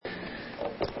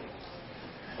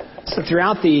So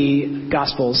throughout the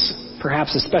Gospels,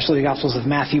 perhaps especially the Gospels of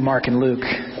Matthew, Mark, and Luke,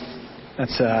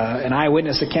 that's an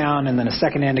eyewitness account, and then a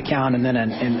second-hand account, and then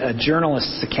a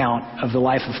journalist's account of the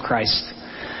life of Christ.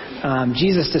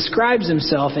 Jesus describes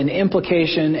himself in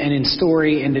implication and in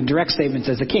story and in direct statements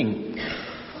as a king.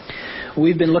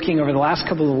 We've been looking over the last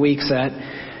couple of weeks at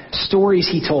stories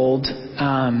he told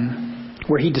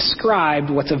where he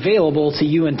described what's available to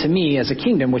you and to me as a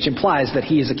kingdom, which implies that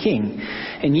he is a king.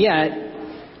 And yet,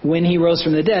 when he rose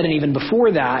from the dead, and even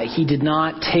before that, he did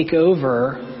not take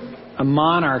over a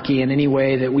monarchy in any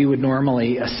way that we would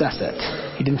normally assess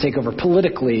it. He didn't take over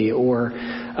politically or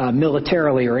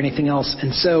militarily or anything else.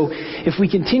 And so if we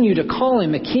continue to call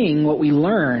him a king, what we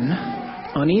learn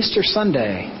on Easter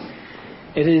Sunday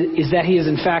is that he is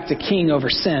in fact a king over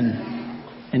sin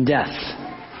and death,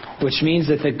 which means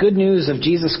that the good news of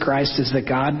Jesus Christ is that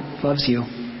God loves you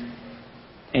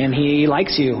and he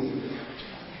likes you.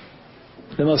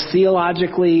 The most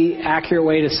theologically accurate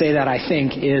way to say that, I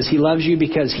think, is he loves you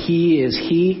because he is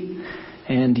he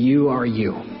and you are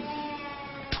you.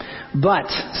 But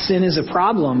sin is a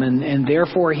problem, and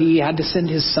therefore he had to send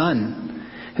his son,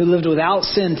 who lived without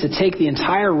sin, to take the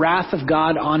entire wrath of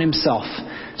God on himself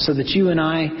so that you and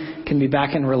I can be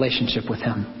back in relationship with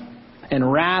him. And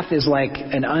wrath is like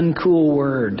an uncool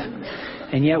word,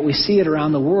 and yet we see it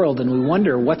around the world and we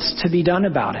wonder what's to be done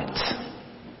about it.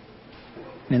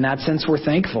 In that sense, we're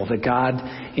thankful that God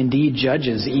indeed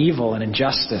judges evil and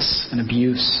injustice and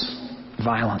abuse,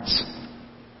 violence.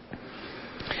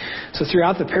 So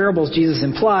throughout the parables, Jesus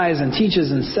implies and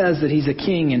teaches and says that he's a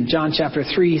king. In John chapter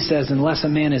 3, he says, unless a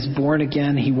man is born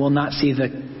again, he will not see the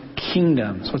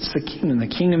kingdom. So what's the kingdom? The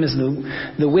kingdom is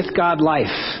the with God life.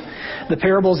 The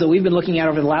parables that we've been looking at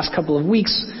over the last couple of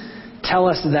weeks tell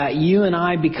us that you and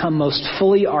I become most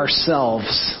fully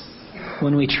ourselves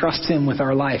when we trust him with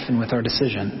our life and with our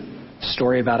decision.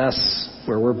 Story about us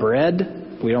where we're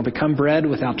bred. We don't become bread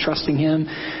without trusting him.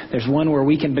 There's one where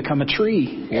we can become a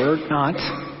tree. We're not.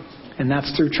 And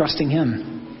that's through trusting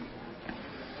him.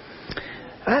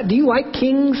 Do you like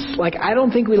kings? I don't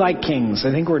think we like kings.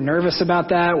 I think we're nervous about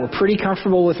that. We're pretty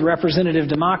comfortable with representative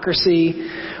democracy.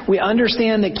 We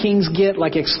understand that kings get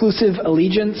exclusive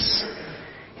allegiance.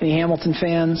 Any Hamilton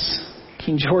fans?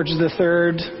 King George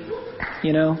III,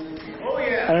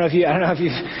 I don't know if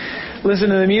you've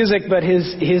listened to the music, but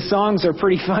his songs are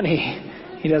pretty funny.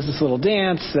 He does this little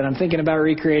dance that I'm thinking about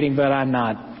recreating, but I'm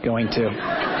not going to.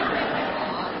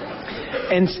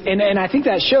 And I think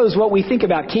that shows what we think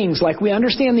about kings. We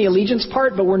understand the allegiance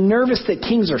part, but we're nervous that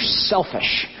kings are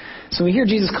selfish. So when we hear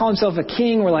Jesus call himself a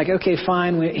king, we're like, okay,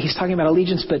 fine. He's talking about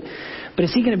allegiance, but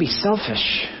is he going to be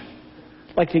selfish?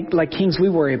 Like kings we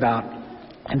worry about.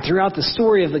 And throughout the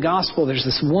story of the gospel, there's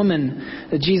this woman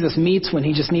that Jesus meets when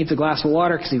he just needs a glass of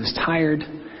water because he was tired.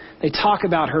 They talk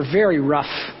about her very rough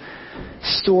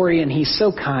story, and he's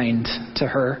so kind to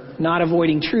her, not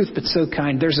avoiding truth, but so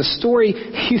kind. There's a story,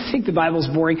 you think the Bible's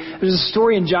boring, there's a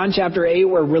story in John chapter 8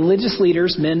 where religious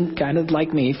leaders, men kind of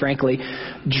like me, frankly,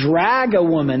 drag a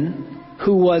woman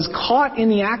who was caught in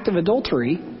the act of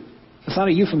adultery. It's not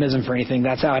a euphemism for anything.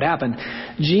 That's how it happened.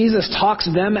 Jesus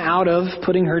talks them out of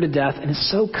putting her to death and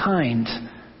is so kind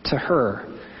to her.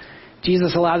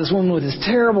 Jesus allowed this woman with his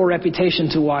terrible reputation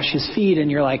to wash his feet, and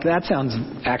you're like, that sounds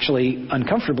actually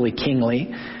uncomfortably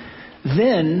kingly.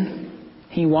 Then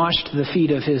he washed the feet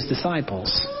of his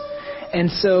disciples. And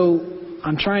so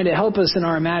I'm trying to help us in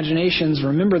our imaginations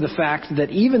remember the fact that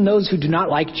even those who do not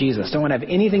like Jesus, don't want to have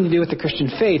anything to do with the Christian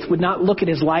faith, would not look at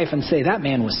his life and say, that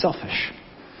man was selfish.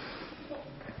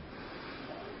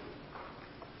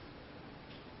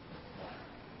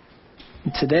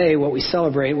 Today, what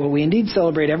we indeed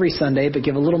celebrate every Sunday, but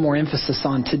give a little more emphasis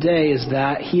on today, is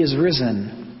that he is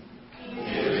risen.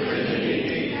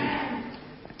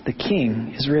 The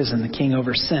King is risen, the King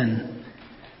over sin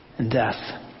and death.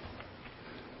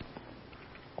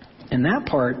 And that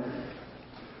part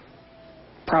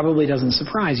probably doesn't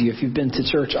surprise you if you've been to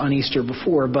church on Easter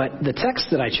before, but the text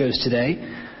that I chose today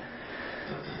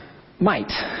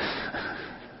might.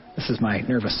 This is my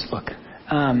nervous look.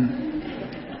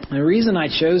 The reason I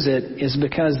chose it is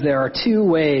because there are two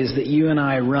ways that you and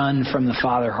I run from the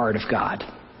Father heart of God.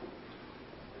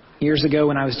 Years ago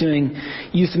when I was doing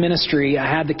youth ministry, I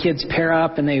had the kids pair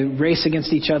up and they race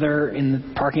against each other in the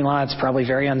parking lot. It's probably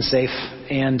very unsafe.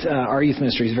 And our youth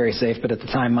ministry is very safe, but at the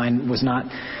time mine was not.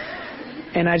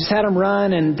 And I just had them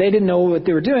run, and they didn't know what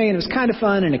they were doing, and it was kind of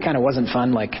fun, and it kind of wasn't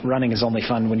fun. Running is only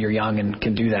fun when you're young and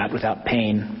can do that without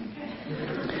pain.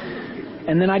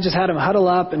 And then I just had them huddle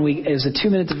up, and it was a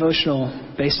 2-minute devotional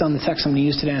based on the text I'm going to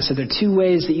use today. I said, there are two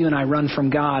ways that you and I run from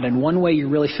God, and one way you're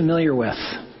really familiar with.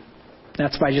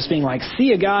 That's by just being like,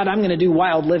 see ya, God, I'm going to do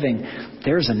wild living.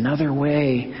 There's another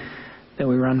way that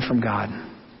we run from God.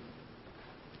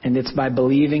 And it's by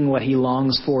believing what he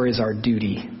longs for is our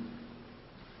duty.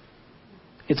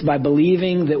 It's by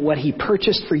believing that what he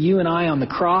purchased for you and I on the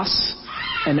cross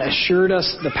and assured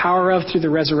us the power of through the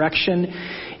resurrection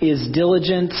is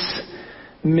diligent,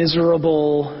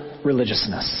 miserable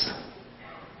religiousness.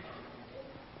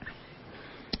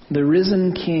 The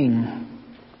risen King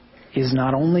is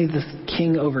not only the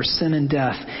king over sin and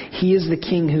death, he is the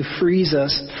king who frees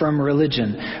us from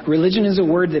religion. Religion is a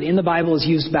word that in the Bible is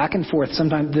used back and forth.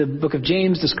 Sometimes the book of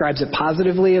James describes it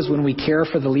positively as when we care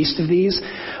for the least of these,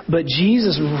 but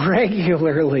Jesus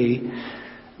regularly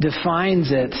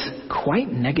defines it quite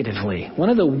negatively. One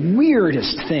of the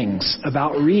weirdest things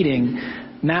about reading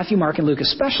Matthew, Mark, and Luke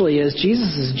especially is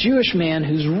Jesus is a Jewish man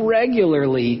who's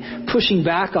regularly pushing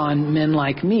back on men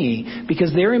like me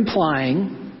because they're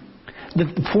implying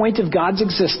that the point of God's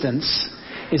existence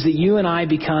is that you and I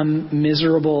become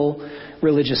miserable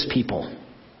religious people.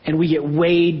 And we get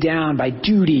weighed down by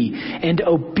duty and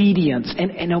obedience.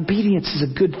 And obedience is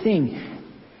a good thing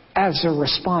as a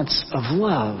response of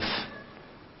love.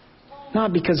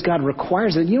 Not because God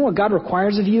requires it. You know what God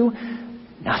requires of you?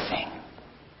 Nothing.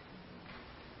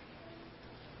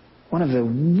 One of the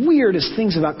weirdest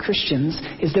things about Christians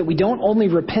is that we don't only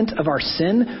repent of our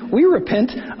sin, we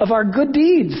repent of our good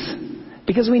deeds.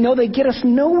 Because we know they get us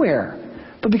nowhere.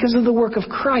 But because of the work of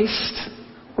Christ,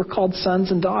 we're called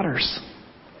sons and daughters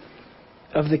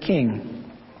of the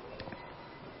King.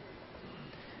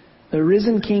 The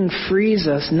risen King frees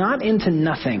us not into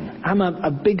nothing. I'm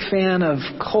a big fan of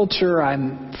culture.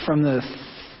 I'm from the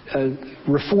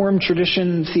Reformed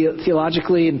tradition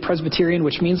theologically and Presbyterian,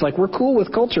 which means like we're cool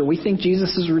with culture. We think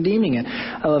Jesus is redeeming it.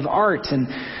 I love art and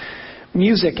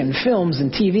music and films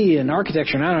and TV and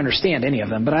architecture, and I don't understand any of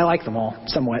them, but I like them all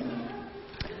somewhat.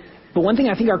 But one thing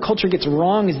I think our culture gets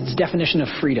wrong is its definition of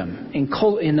freedom. In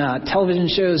television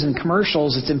shows and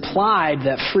commercials, it's implied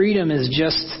that freedom is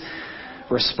just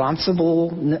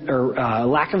responsible or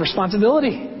lack of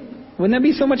responsibility. Wouldn't that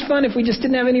be so much fun if we just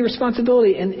didn't have any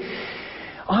responsibility? And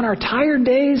on our tired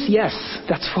days, yes,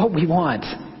 that's what we want.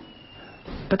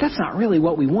 But that's not really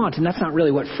what we want, and that's not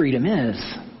really what freedom is.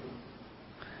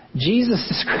 Jesus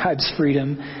describes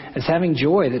freedom as having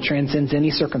joy that transcends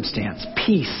any circumstance,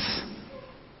 peace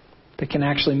that can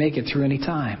actually make it through any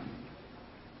time,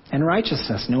 and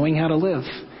righteousness, knowing how to live.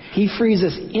 He frees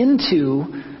us into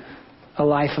a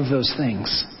life of those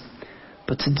things.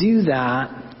 But to do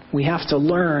that, we have to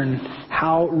learn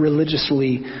how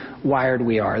religiously wired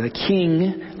we are. The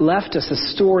King left us a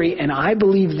story, and I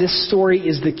believe this story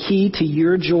is the key to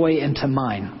your joy and to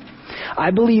mine.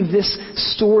 I believe this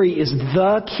story is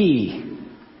the key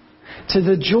to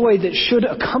the joy that should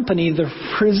accompany the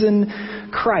risen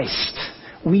Christ.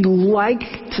 We like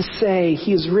to say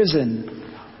he is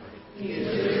risen. He is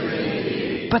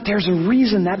risen. But there's a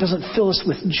reason that doesn't fill us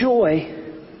with joy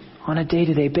on a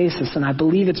day-to-day basis. And I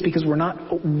believe it's because we're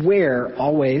not aware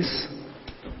always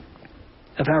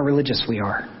of how religious we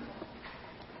are.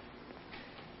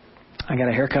 I got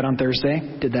a haircut on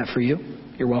Thursday. Did that for you.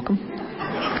 You're welcome.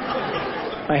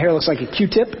 My hair looks like a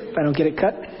Q-tip if I don't get it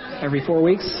cut every 4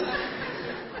 weeks.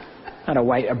 Not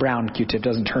a brown Q-tip,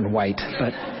 doesn't turn white.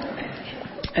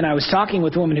 And I was talking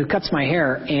with a woman who cuts my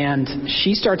hair, and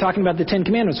she started talking about the 10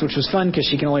 Commandments, which was fun because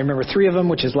she can only remember 3 of them,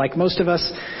 which is like most of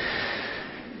us.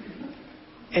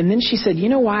 And then she said, you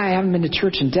know why I haven't been to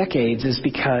church in decades is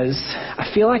because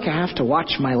I feel like I have to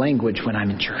watch my language when I'm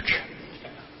in church.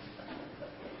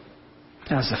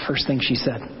 That was the first thing she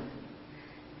said.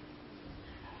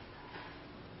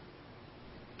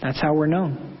 That's how we're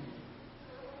known.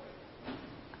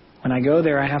 When I go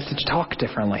there, I have to talk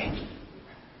differently.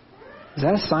 Is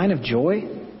that a sign of joy?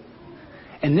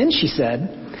 And then she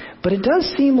said, but it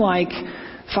does seem like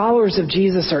followers of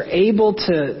Jesus are able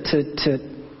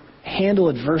to handle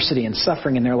adversity and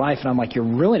suffering in their life. And I'm like, you're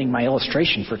ruining my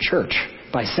illustration for church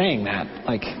by saying that.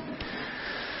 Like,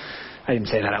 I didn't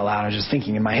say that out loud. I was just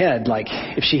thinking in my head, like,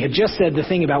 if she had just said the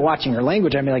thing about watching her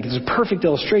language, I'd be like, it's a perfect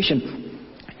illustration.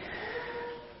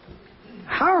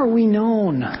 How are we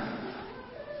known?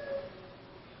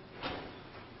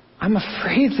 I'm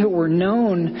afraid that we're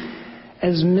known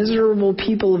as miserable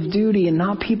people of duty and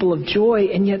not people of joy,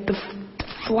 and yet the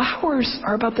flowers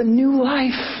are about the new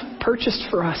life purchased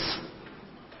for us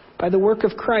by the work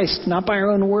of Christ, not by our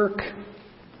own work.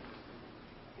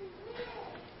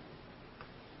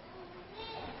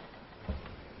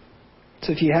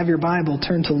 So if you have your Bible,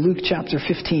 turn to Luke chapter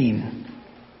 15,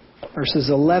 verses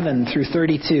 11 through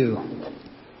 32.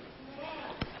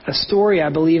 a story I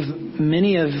believe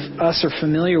many of us are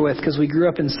familiar with because we grew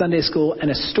up in Sunday school, and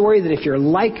a story that if you're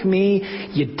like me,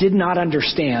 you did not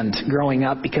understand growing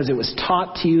up because it was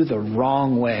taught to you the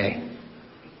wrong way.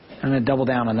 I'm going to double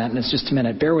down on that in just a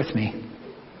minute. Bear with me.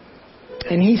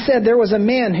 And he said there was a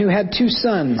man who had 2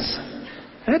 sons.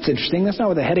 That's interesting. That's not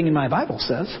what the heading in my Bible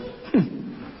says.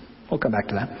 We'll come back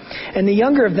to that. And the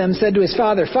younger of them said to his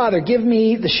father, "Father, give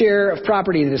me the share of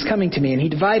property that is coming to me." And he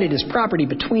divided his property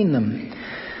between them.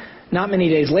 Not many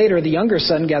days later, the younger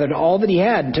son gathered all that he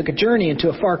had and took a journey into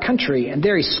a far country. And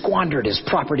there he squandered his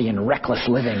property in reckless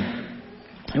living.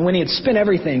 And when he had spent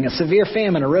everything, a severe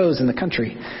famine arose in the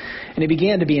country. And he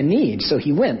began to be in need. So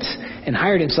he went and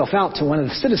hired himself out to one of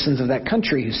the citizens of that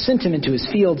country, who sent him into his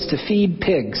fields to feed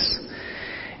pigs.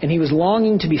 And he was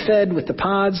longing to be fed with the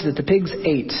pods that the pigs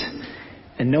ate.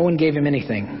 And no one gave him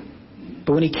anything.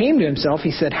 But when he came to himself,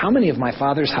 he said, "How many of my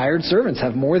father's hired servants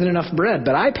have more than enough bread,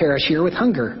 but I perish here with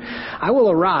hunger? I will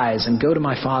arise and go to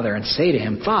my father and say to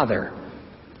him, 'Father,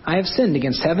 I have sinned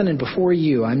against heaven and before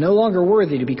you. I am no longer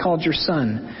worthy to be called your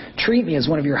son. Treat me as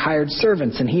one of your hired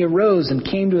servants.' And he arose and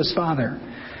came to his father.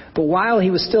 But while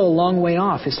he was still a long way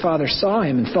off, his father saw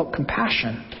him and felt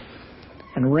compassion,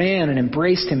 and ran and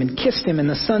embraced him and kissed him. And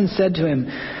the son said to him,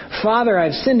 'Father, I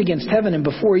have sinned against heaven and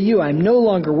before you. I am no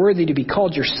longer worthy to be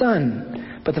called your son.'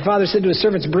 But the father said to his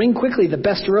servants, 'Bring quickly the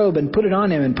best robe and put it on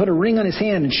him, and put a ring on his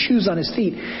hand and shoes on his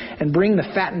feet, and bring the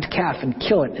fattened calf and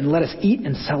kill it, and let us eat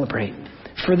and celebrate.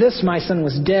 For this my son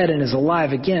was dead and is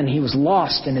alive again. He was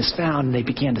lost and is found.' And they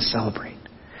began to celebrate."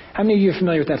 How many of you are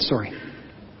familiar with that story?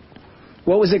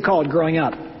 What was it called growing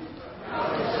up?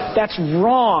 That's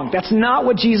wrong. That's not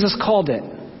what Jesus called it.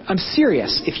 I'm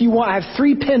serious. If you want, I have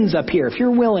 3 pins up here. If you're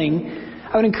willing,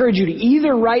 I would encourage you to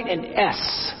either write an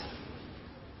S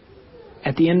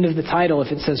at the end of the title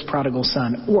if it says prodigal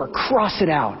son, or cross it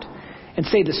out and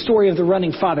say the story of the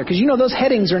running father. Because those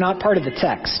headings are not part of the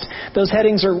text. Those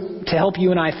headings are to help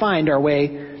you and I find our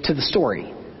way to the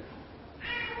story.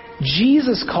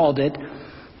 Jesus called it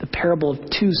the parable of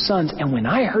 2 sons. And when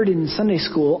I heard it in Sunday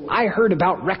school, I heard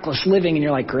about reckless living. And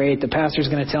you're like, great, the pastor's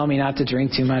going to tell me not to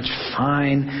drink too much.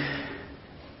 Fine.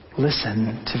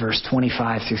 Listen to verse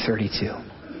 25 through 32.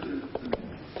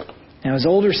 Now his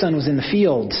older son was in the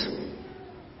field.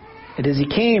 And as he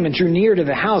came and drew near to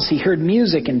the house, he heard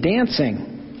music and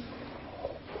dancing.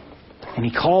 And he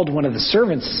called one of the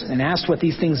servants and asked what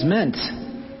these things meant.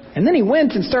 And then he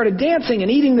went and started dancing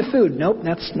and eating the food. Nope,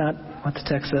 that's not what the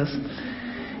text says.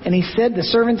 And the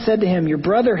servant said to him, "Your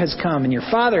brother has come, and your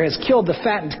father has killed the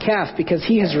fattened calf, because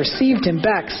he has received him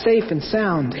back safe and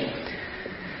sound."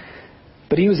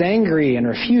 But he was angry and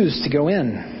refused to go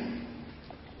in.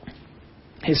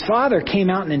 His father came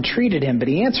out and entreated him, but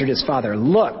he answered his father,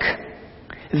 "Look,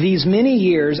 these many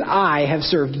years I have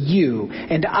served you,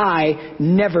 and I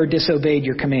never disobeyed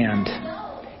your command.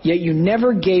 Yet you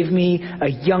never gave me a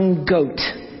young goat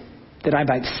that I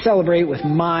might celebrate with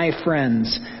my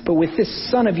friends. But when this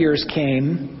son of yours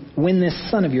came,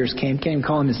 can't even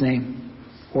call him his name,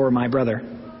 or my brother,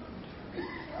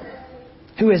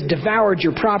 who has devoured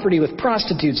your property with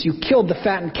prostitutes, you killed the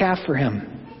fattened calf for him."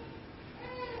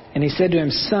 And he said to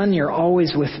him, "Son, you're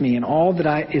always with me, and all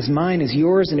that is mine is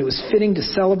yours, and it was fitting to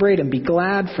celebrate and be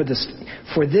glad, for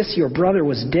this your brother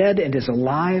was dead and is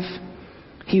alive.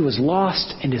 He was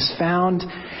lost and is found."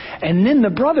 And then the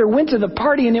brother went to the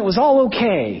party and it was all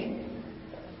okay.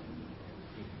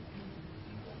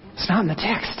 It's not in the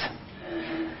text.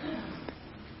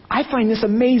 I find this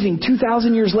amazing.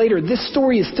 2,000 years later, this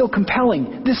story is still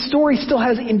compelling. This story still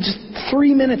has, in just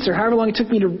 3 minutes or however long it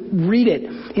took me to read it,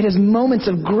 it has moments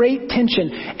of great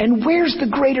tension. And where's the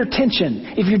greater tension?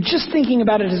 If you're just thinking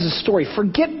about it as a story,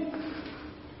 forget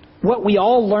what we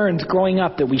all learned growing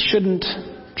up, that we shouldn't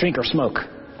drink or smoke.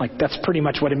 Like, that's pretty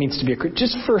much what it means to be a Christian.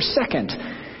 Just for a second,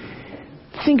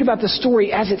 think about the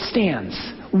story as it stands.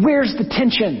 Where's the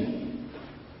tension?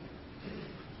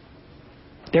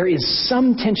 There is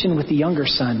some tension with the younger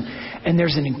son, and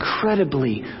there's an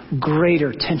incredibly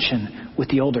greater tension with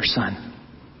the older son.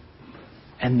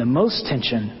 And the most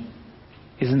tension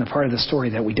is in the part of the story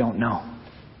that we don't know,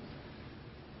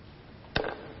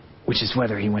 which is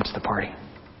whether he went to the party.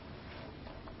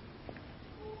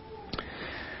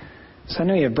 So I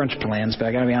know you have brunch plans, but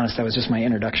I got to be honest, that was just my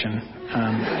introduction.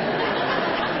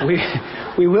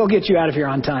 We will get you out of here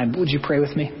on time. Would you pray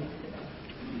with me?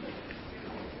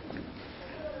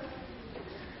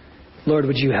 Lord,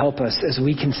 would you help us as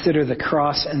we consider the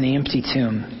cross and the empty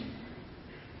tomb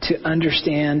to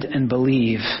understand and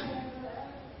believe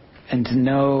and to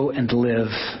know and live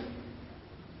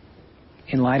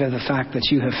in light of the fact that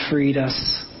you have freed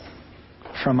us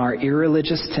from our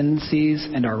irreligious tendencies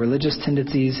and our religious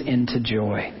tendencies into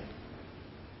joy.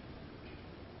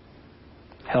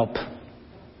 Help.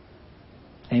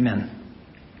 Amen.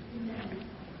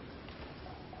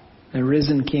 The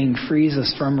risen King frees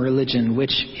us from religion,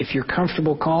 which, if you're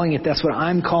comfortable calling it, that's what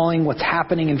I'm calling what's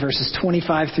happening in verses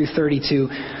 25 through 32,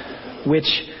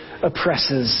 which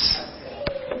oppresses.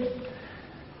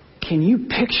 Can you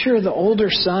picture the older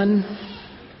son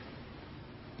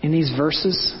in these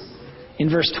verses? In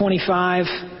verse 25,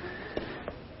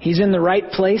 he's in the right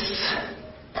place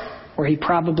where he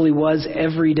probably was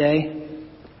every day.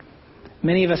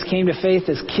 Many of us came to faith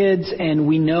as kids, and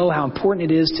we know how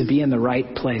important it is to be in the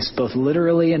right place, both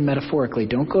literally and metaphorically.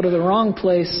 Don't go to the wrong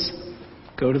place.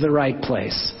 Go to the right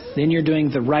place. Then you're doing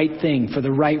the right thing for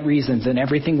the right reasons, and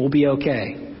everything will be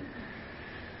okay.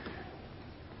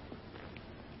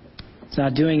 He's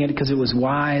not doing it because it was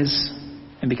wise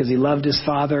and because he loved his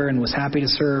father and was happy to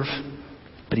serve,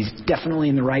 but he's definitely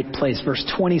in the right place. Verse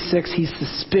 26, he's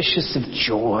suspicious of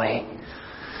joy.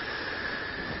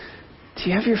 Do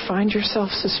you ever find yourself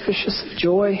suspicious of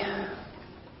joy?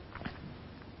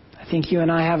 I think you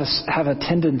and I have a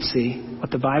tendency,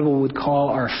 what the Bible would call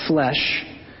our flesh,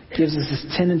 gives us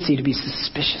this tendency to be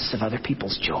suspicious of other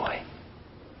people's joy.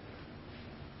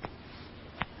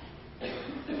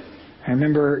 I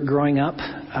remember growing up,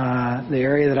 the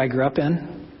area that I grew up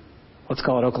in, let's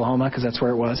call it Oklahoma because that's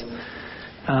where it was.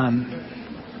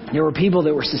 There were people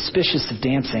that were suspicious of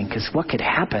dancing because what could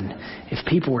happen if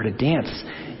people were to dance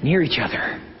near each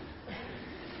other?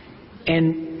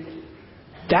 And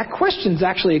that question's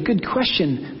actually a good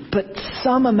question, but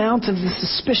some amount of the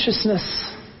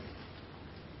suspiciousness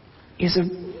is a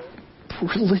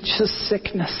religious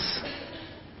sickness,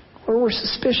 or we're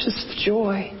suspicious of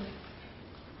joy.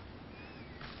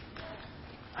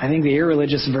 I think the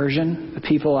irreligious version, the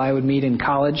people I would meet in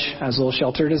college, I was a little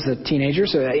sheltered as a teenager,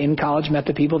 so in college met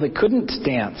the people that couldn't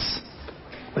dance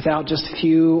without just a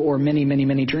few or many, many,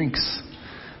 many drinks.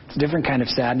 It's a different kind of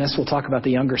sadness. We'll talk about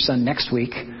the younger son next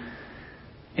week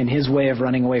and his way of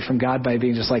running away from God by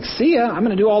being just like, see ya, I'm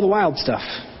going to do all the wild stuff.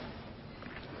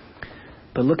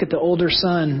 But look at the older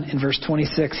son in verse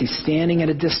 26. He's standing at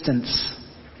a distance,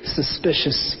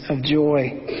 suspicious of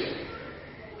joy.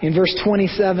 In verse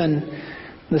 27,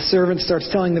 the servant starts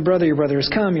telling the brother, your brother has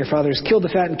come, your father has killed the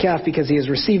fattened calf because he has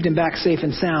received him back safe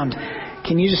and sound.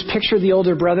 Can you just picture the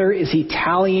older brother? Is he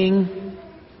tallying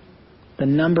the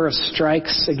number of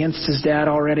strikes against his dad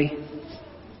already?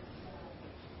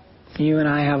 You and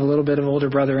I have a little bit of older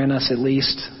brother in us at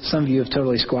least. Some of you have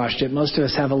totally squashed it. Most of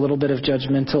us have a little bit of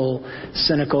judgmental,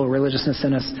 cynical religiousness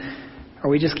in us. Are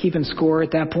we just keeping score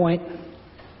at that point?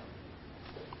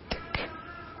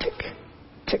 Tick,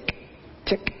 tick, tick,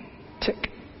 tick, tick.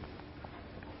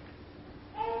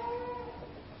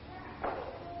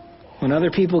 When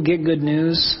other people get good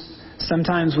news,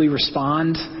 sometimes we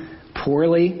respond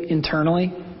poorly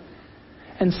internally.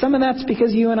 And some of that's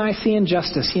because you and I see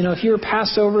injustice. You know, if you're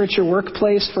passed over at your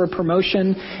workplace for a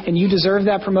promotion and you deserve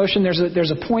that promotion, there's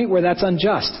a point where that's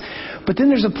unjust. But then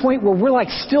there's a point where we're like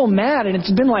still mad and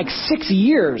it's been like 6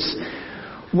 years.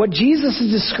 What Jesus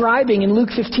is describing in Luke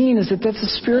 15 is that that's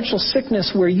a spiritual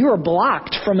sickness where you are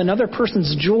blocked from another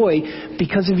person's joy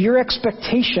because of your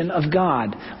expectation of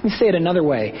God. Let me say it another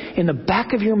way. In the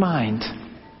back of your mind,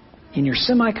 in your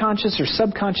semi-conscious or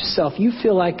subconscious self, you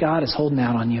feel like God is holding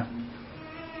out on you.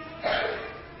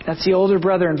 That's the older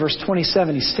brother in verse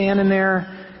 27. He's standing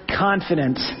there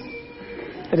confident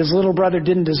that his little brother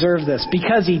didn't deserve this.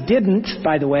 Because he didn't,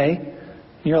 by the way.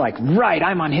 And you're like, right,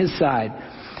 I'm on his side.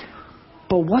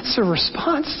 But what's the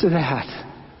response to that?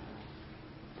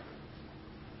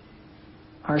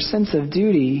 Our sense of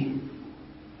duty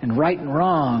and right and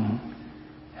wrong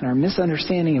and our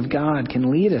misunderstanding of God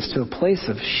can lead us to a place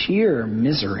of sheer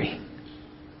misery.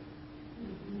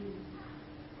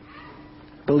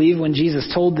 I believe when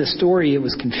Jesus told this story, it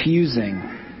was confusing.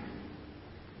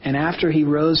 And after he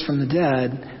rose from the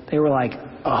dead, they were like,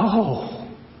 oh,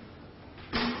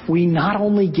 we not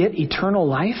only get eternal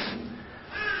life,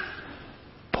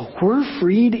 but we're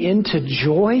freed into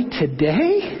joy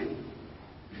today?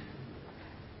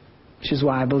 Which is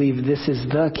why I believe this is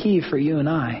the key for you and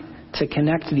I, to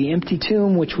connect the empty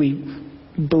tomb, which we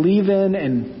believe in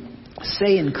and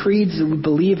say in creeds that we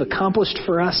believe accomplished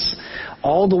for us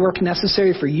all the work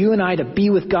necessary for you and I to be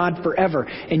with God forever.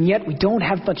 And yet we don't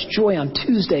have much joy on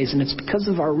Tuesdays, and it's because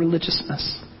of our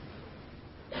religiousness.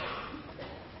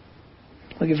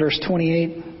 Look at verse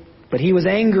 28. But he was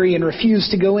angry and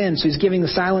refused to go in. So he's giving the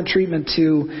silent treatment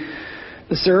to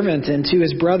the servant and to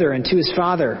his brother and to his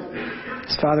father.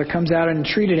 His father comes out and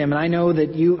treated him. And I know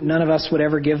that none of us would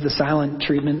ever give the silent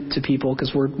treatment to people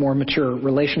because we're more mature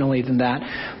relationally than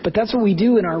that. But that's what we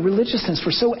do in our religiousness.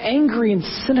 We're so angry and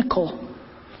cynical,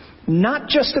 not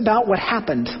just about what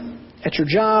happened at your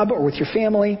job or with your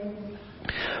family,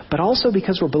 but also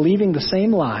because we're believing the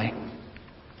same lie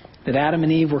that Adam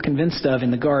and Eve were convinced of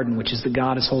in the garden, which is that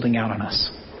God is holding out on us.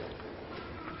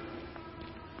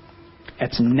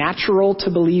 It's natural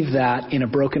to believe that in a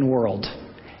broken world.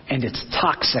 And it's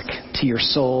toxic to your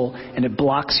soul, and it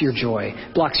blocks your joy,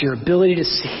 blocks your ability to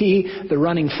see the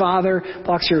running Father,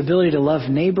 blocks your ability to love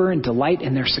neighbor and delight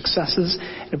in their successes.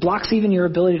 It blocks even your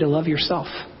ability to love yourself.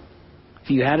 If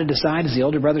you had to decide, does the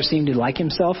older brother seem to like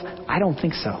himself? I don't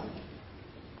think so.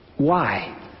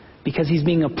 Why? Because he's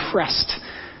being oppressed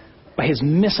by his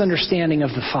misunderstanding of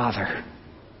the Father.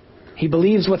 He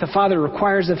believes what the Father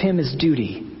requires of him is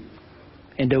duty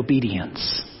and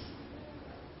obedience.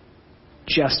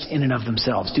 Just in and of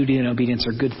themselves. Duty and obedience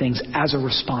are good things as a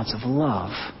response of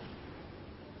love.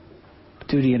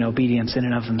 Duty and obedience in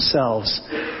and of themselves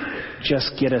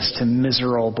just get us to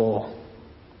miserable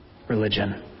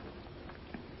religion.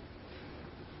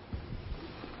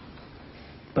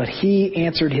 But he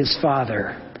answered his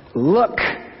father, "Look,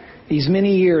 these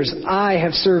many years I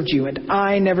have served you, and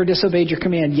I never disobeyed your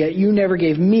command, yet you never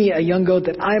gave me a young goat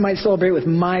that I might celebrate with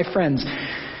my friends."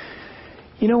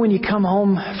 You know, when you come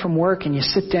home from work and you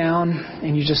sit down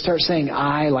and you just start saying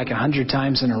 "I" like 100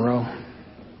 times in a row,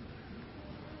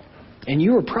 and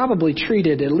you were probably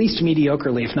treated at least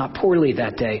mediocrely, if not poorly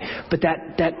that day, but that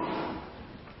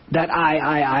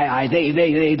I,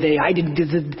 they, I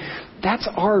didn't, that's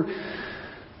our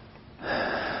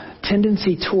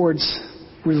tendency towards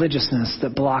religiousness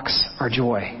that blocks our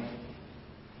joy.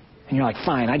 And you're like,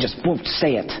 fine, I just won't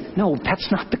say it. No,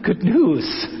 that's not the good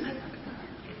news.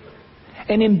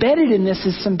 And embedded in this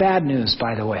is some bad news,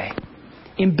 by the way.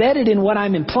 Embedded in what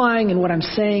I'm implying and what I'm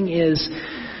saying is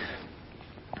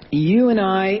you and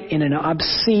I, in an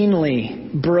obscenely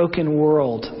broken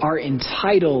world, are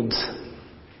entitled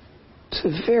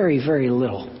to very, very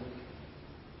little,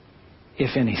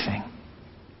 if anything.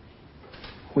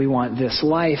 We want this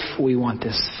life, we want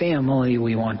this family,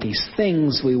 we want these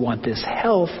things, we want this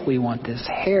health, we want this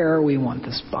hair, we want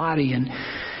this body, and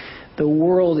the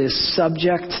world is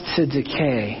subject to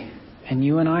decay, and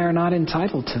you and I are not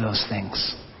entitled to those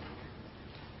things.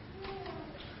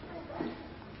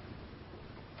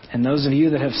 And those of you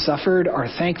that have suffered are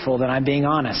thankful that I'm being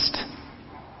honest.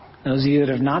 Those of you that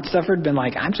have not suffered, been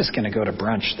like, I'm just going to go to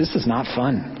brunch. This is not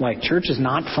fun. Like, church is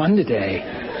not fun today.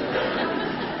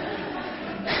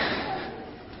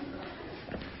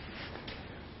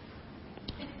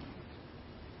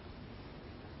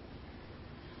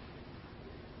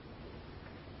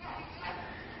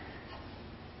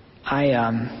 I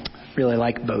really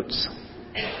like boats.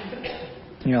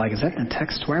 And you're like, is that in a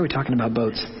text? Why are we talking about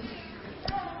boats?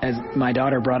 As my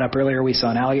daughter brought up earlier, we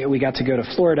saw an alligator. We got to go to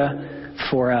Florida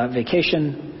for a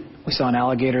vacation. We saw an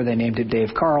alligator. They named it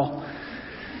Dave Carl.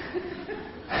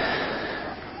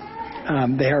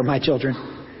 They are my children.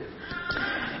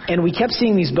 And we kept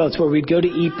seeing these boats. Where we'd go to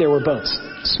eat, there were boats.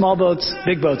 Small boats,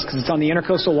 big boats, because it's on the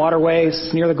intercoastal waterways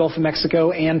near the Gulf of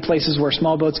Mexico and places where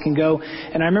small boats can go.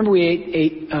 And I remember we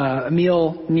ate a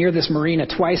meal near this marina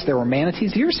twice. There were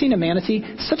manatees. Have you ever seen a manatee?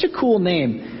 Such a cool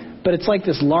name, but it's like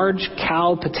this large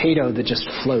cow potato that just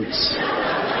floats.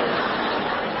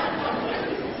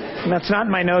 And that's not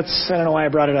in my notes. I don't know why I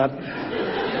brought it up.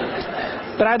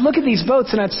 But I'd look at these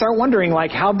boats and I'd start wondering,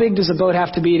 like, how big does a boat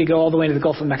have to be to go all the way to the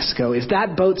Gulf of Mexico? Is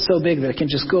that boat so big that it can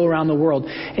just go around the world?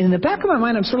 And in the back of my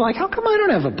mind, I'm sort of like, how come I don't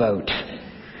have a boat?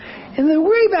 In the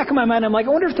way back of my mind, I'm like, I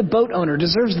wonder if the boat owner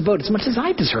deserves the boat as much as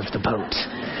I deserve the boat.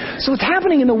 So what's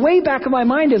happening in the way back of my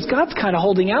mind is God's kind of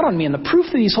holding out on me. And the proof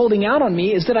that he's holding out on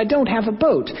me is that I don't have a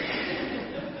boat.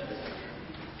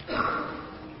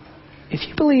 If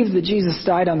you believe that Jesus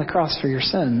died on the cross for your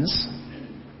sins,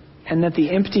 and that the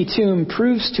empty tomb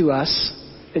proves to us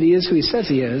that he is who he says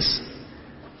he is,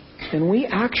 then we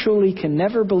actually can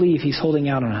never believe he's holding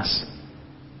out on us.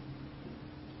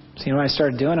 So you know what I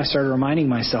started doing? I started reminding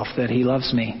myself that he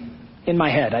loves me. In my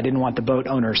head, I didn't want the boat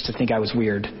owners to think I was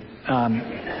weird.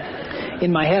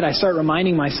 In my head, I start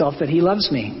reminding myself that he loves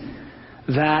me.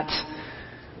 That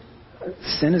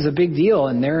sin is a big deal,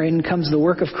 and therein comes the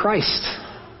work of Christ.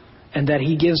 And that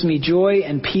he gives me joy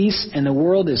and peace, and the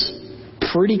world is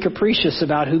pretty capricious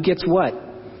about who gets what.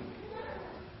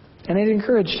 And it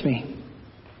encouraged me.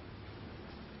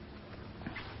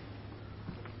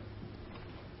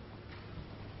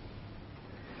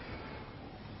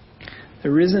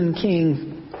 The risen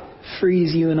King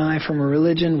frees you and I from a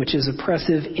religion which is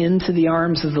oppressive into the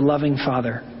arms of the loving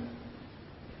Father.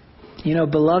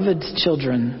 Beloved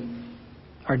children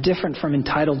are different from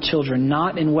entitled children,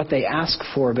 not in what they ask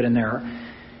for, but in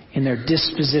their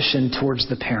disposition towards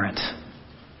the parent.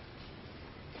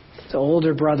 The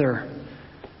older brother,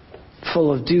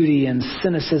 full of duty and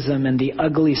cynicism and the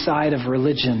ugly side of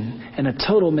religion and a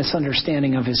total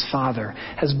misunderstanding of his father,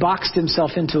 has boxed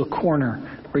himself into a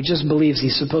corner where he just believes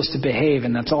he's supposed to behave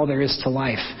and that's all there is to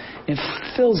life. It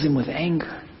fills him with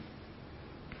anger.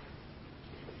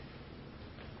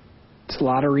 It's a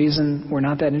lot of reason we're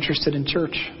not that interested in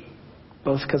church,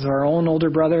 both because of our own older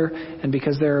brother and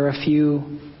because there are a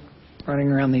few running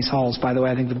around these halls. By the way,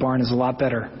 I think the barn is a lot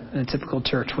better than a typical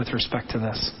church with respect to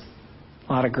this.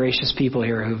 A lot of gracious people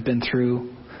here who've been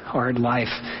through hard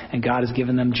life, and God has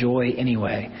given them joy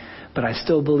anyway. But I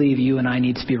still believe you and I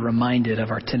need to be reminded of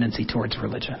our tendency towards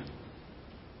religion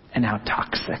and how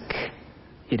toxic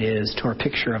it is to our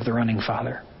picture of the running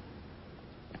Father.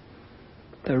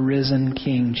 The risen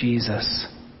King Jesus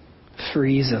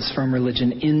frees us from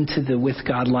religion into the with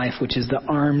God life, which is the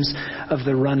arms of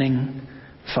the running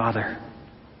Father.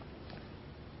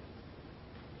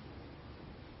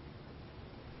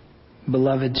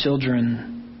 Beloved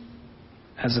children,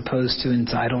 as opposed to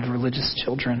entitled religious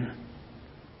children,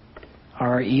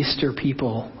 are Easter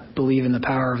people who believe in the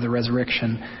power of the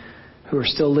resurrection, who are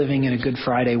still living in a Good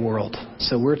Friday world.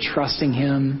 So we're trusting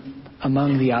Him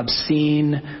among the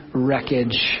obscene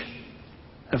wreckage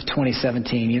of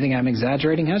 2017. You think I'm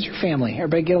exaggerating? How's your family?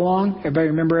 Everybody get along? Everybody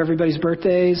remember everybody's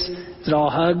birthdays? Is it all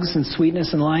hugs and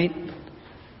sweetness and light?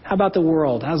 How about the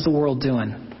world? How's the world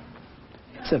doing?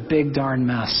 It's a big darn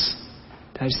mess.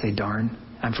 Did I just say darn?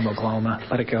 I'm from Oklahoma.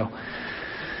 Let it go.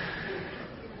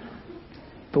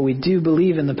 But we do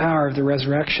believe in the power of the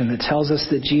resurrection that tells us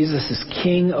that Jesus is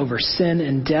king over sin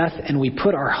and death, and we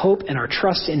put our hope and our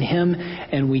trust in Him,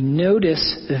 and we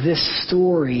notice this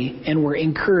story, and we're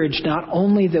encouraged not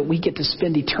only that we get to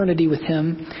spend eternity with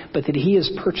Him, but that He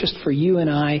has purchased for you and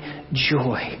I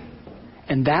joy.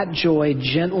 And that joy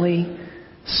gently,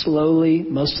 slowly,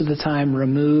 most of the time,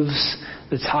 removes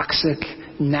the toxic,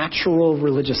 natural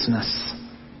religiousness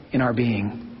in our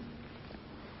being,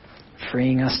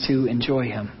 freeing us to enjoy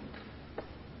Him.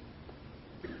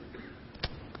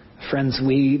 Friends,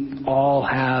 we all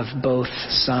have both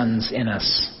sons in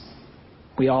us.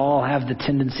 We all have the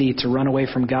tendency to run away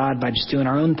from God by just doing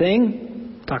our own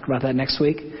thing. Talk about that next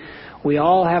week. We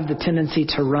all have the tendency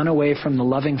to run away from the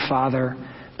loving Father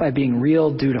by being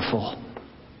real dutiful.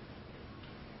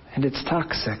 And it's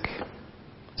toxic.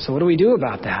 So what do we do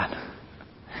about that?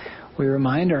 We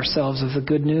remind ourselves of the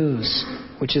good news,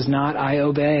 which is not I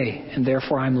obey and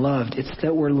therefore I'm loved. It's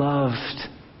that we're loved.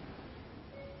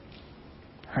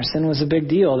 Our sin was a big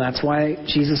deal. That's why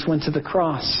Jesus went to the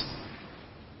cross.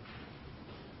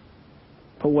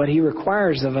 But what He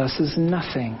requires of us is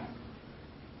nothing.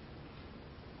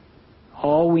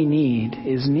 All we need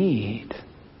is need.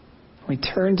 We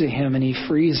turn to Him and He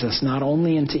frees us not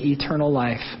only into eternal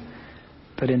life,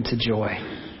 but into joy.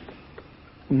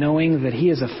 Knowing that He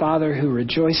is a Father who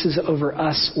rejoices over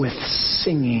us with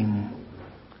singing.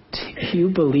 Do you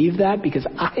believe that? Because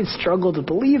I struggle to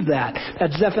believe that.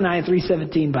 That's Zephaniah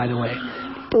 3:17, by the way.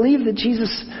 Believe that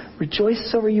Jesus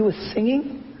rejoices over you with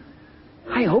singing?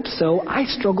 I hope so. I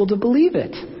struggle to believe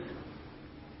it.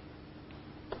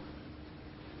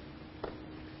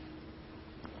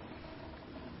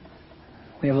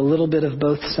 We have a little bit of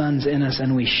both sons in us,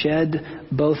 and we shed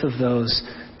both of those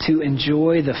to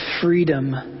enjoy the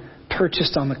freedom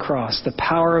purchased on the cross, the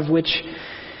power of which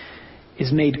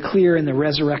is made clear in the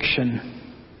resurrection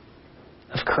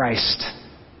of Christ.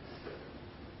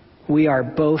 We are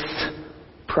both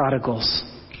prodigals.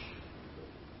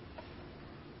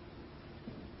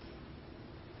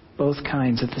 Both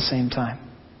kinds at the same time.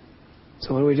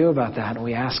 So what do we do about that?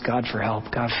 We ask God for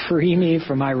help. God, free me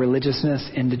from my religiousness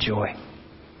into joy.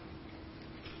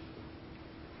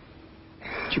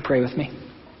 Would you pray with me?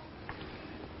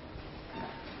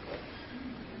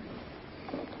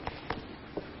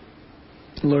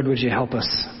 Lord, would you help us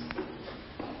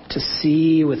to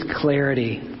see with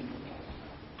clarity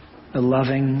the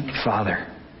loving Father?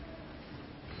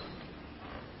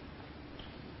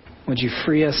 Would you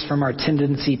free us from our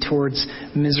tendency towards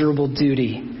miserable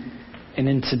duty and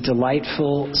into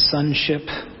delightful sonship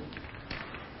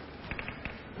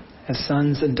as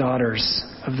sons and daughters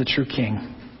of the true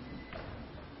King?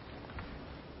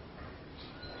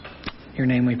 In your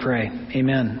name we pray.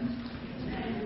 Amen.